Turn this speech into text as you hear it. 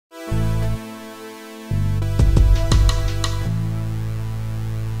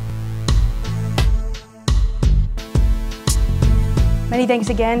Many thanks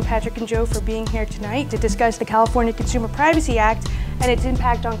again, Patrick and Joe, for being here tonight to discuss the California Consumer Privacy Act and its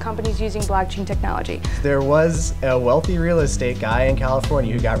impact on companies using blockchain technology. There was a wealthy real estate guy in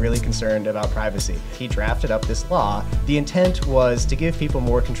California who got really concerned about privacy. He drafted up this law. The intent was to give people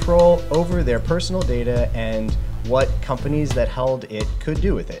more control over their personal data and what companies that held it could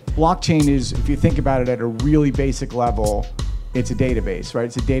do with it. Blockchain is, if you think about it at a really basic level, it's a database, right?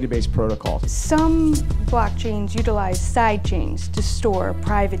 It's a database protocol. Some blockchains utilize side chains to store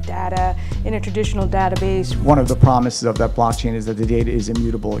private data in a traditional database. One of the promises of that blockchain is that the data is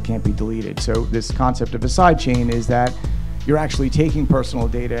immutable, it can't be deleted. So this concept of a side chain is that you're actually taking personal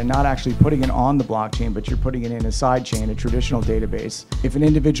data and not actually putting it on the blockchain, but you're putting it in a side chain, a traditional database. If an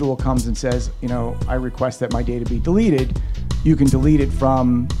individual comes and says, you know, I request that my data be deleted, you can delete it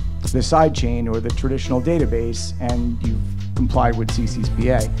from the side chain or the traditional database, and you've complied with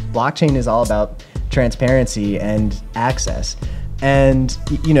CCPA. Blockchain is all about transparency and access. And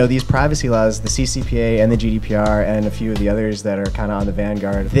you know, these privacy laws, the CCPA and the GDPR and a few of the others that are kind of on the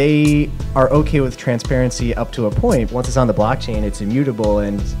vanguard, they are okay with transparency up to a point. Once it's on the blockchain, it's immutable,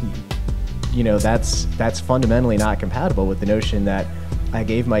 and you know, that's fundamentally not compatible with the notion that I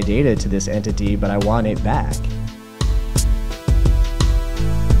gave my data to this entity, but I want it back.